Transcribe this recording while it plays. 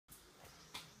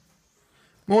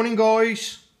Morning,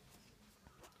 guys.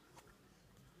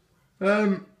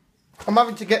 I'm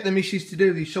having to get the missus to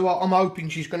do this, so I'm hoping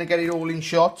she's going to get it all in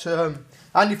shot.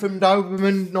 Andy from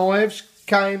Doberman Knives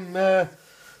came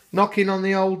knocking on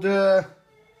the old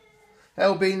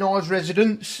LB Knives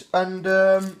residence, and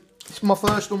it's my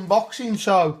first unboxing,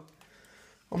 so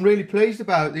I'm really pleased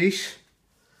about this.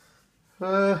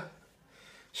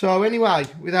 So anyway,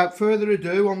 without further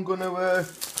ado, I'm going to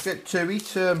get to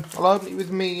it. I'll open it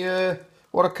with me,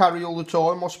 what I carry all the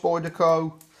time, my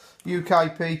Spyderco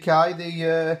UK PK, the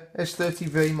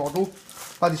S30V model.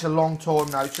 I've had this a long time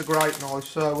now, it's a great knife.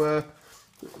 So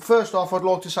first off, I'd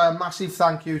like to say a massive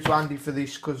thank you to Andy for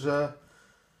this, because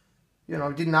you know,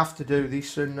 he didn't have to do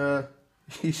this, and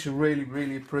he's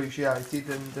really appreciated,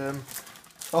 and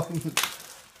I'm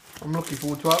looking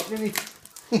forward to opening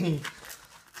it.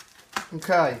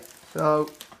 Okay, so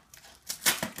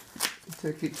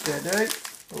take it steady.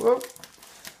 Oh,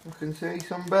 I can see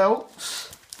some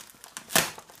belts.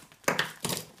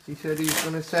 He said he was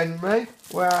going to send me.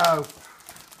 Wow,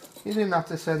 he didn't have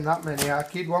to send that many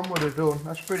out, kid. One would have done.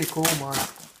 That's pretty cool, man.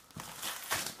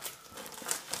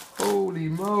 Holy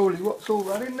moly, what's all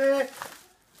that in there?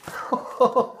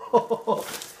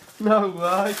 No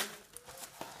way.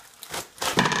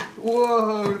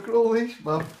 Whoa, look at all this,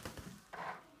 man.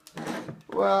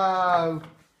 Wow.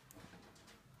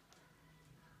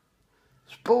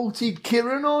 Spalted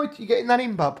Kironite. You getting that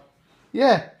in, bub?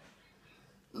 Yeah.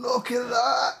 Look at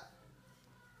that.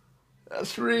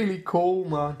 That's really cool,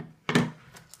 man.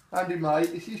 Andy,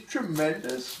 mate, this is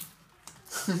tremendous.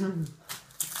 No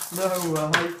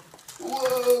way.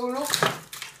 Whoa, look.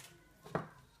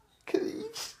 Look at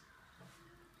these.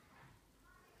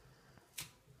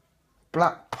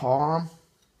 Black palm.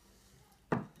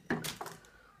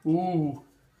 Ooh.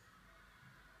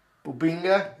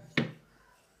 Bubinga.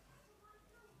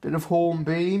 Bit of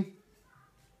hornbeam.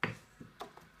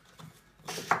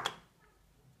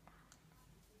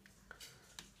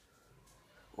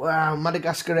 Wow,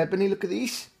 Madagascar ebony, look at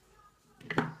these.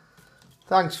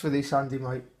 Thanks for this, Andy,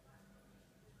 mate.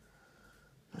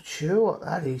 Not sure what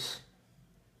that is.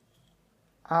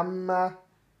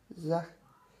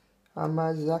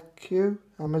 Amazaku.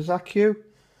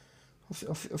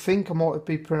 I think I might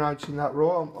be pronouncing that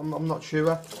wrong. I'm not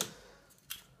sure.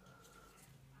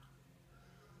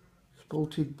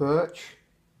 Spalted birch.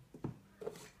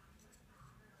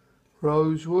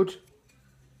 Rosewood.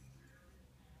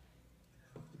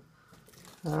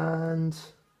 And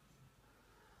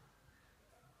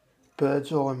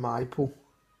bird's eye maple.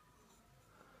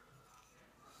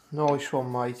 Nice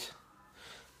one, mate.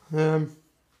 Go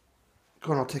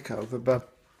on, I'll take over, bub.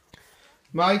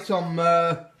 Mate, I'm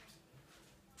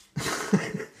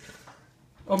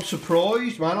I'm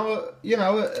surprised, man. You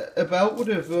know, a belt would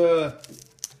have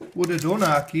done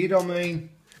our kid. I mean,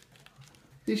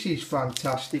 this is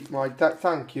fantastic, mate.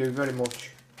 Thank you very much.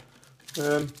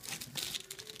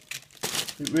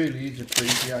 It really is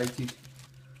appreciated.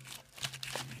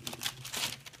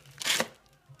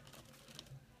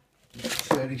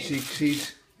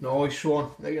 .36s, nice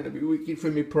one. They're going to be wicked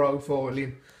for me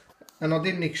profiling, and I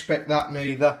didn't expect that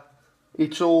neither.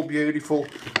 It's all beautiful.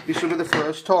 This will be the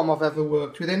first time I've ever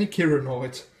worked with any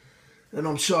Kironite, and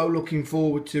I'm so looking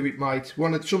forward to it, mate.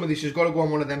 Some of this has got to go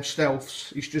on one of them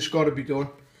stealths. It's just got to be done.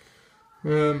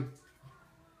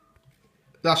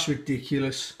 That's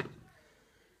ridiculous.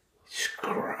 It's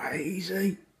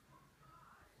crazy.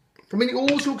 I mean, it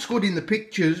always looks good in the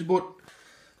pictures, but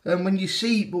when you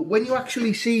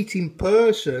actually see it in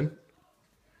person,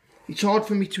 it's hard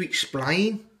for me to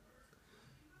explain.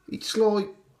 It's like,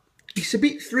 it's a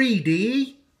bit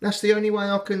 3D. That's the only way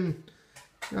I can.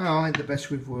 Oh, I ain't the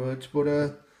best with words,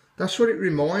 but that's what it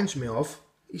reminds me of.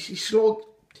 It's like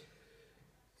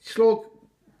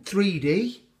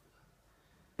 3D.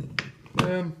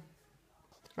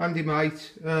 Andy,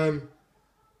 mate,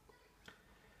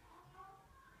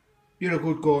 you're a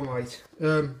good guy, mate.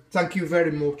 Thank you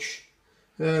very much.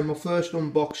 My first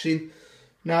unboxing.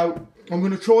 Now, I'm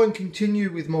going to try and continue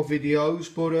with my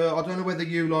videos, but I don't know whether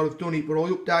you lot have done it, but I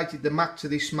updated the Mac to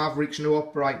this Maverick's new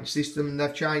operating system, and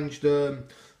they've changed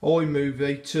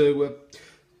iMovie to...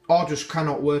 I just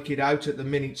cannot work it out at the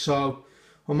minute, so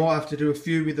I might have to do a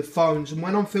few with the phones. And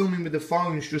when I'm filming with the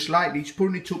phones just lately, it's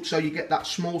pulling it up so you get that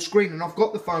small screen, and I've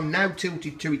got the phone now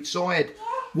tilted to its side.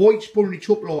 Why it's pulling it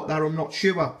up like that, I'm not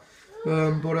sure.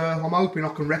 But I'm hoping I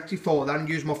can rectify that and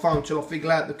use my phone till I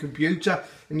figure out the computer,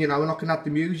 and you know, and I can add the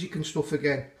music and stuff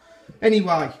again.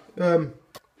 Anyway,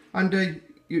 Andy,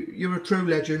 you're a true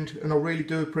legend, and I really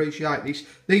do appreciate this.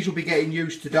 These will be getting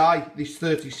used today, this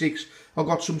 36. I've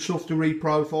got some stuff to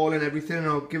reprofile and everything, and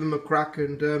I'll give them a crack,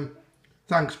 and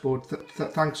Thanks, bud.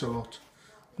 Thanks a lot.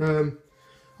 I'm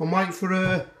waiting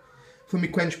for my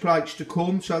quench plates to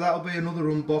come, so that'll be another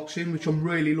unboxing, which I'm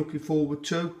really looking forward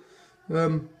to.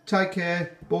 Take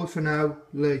care. Bye for now,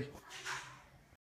 Lee.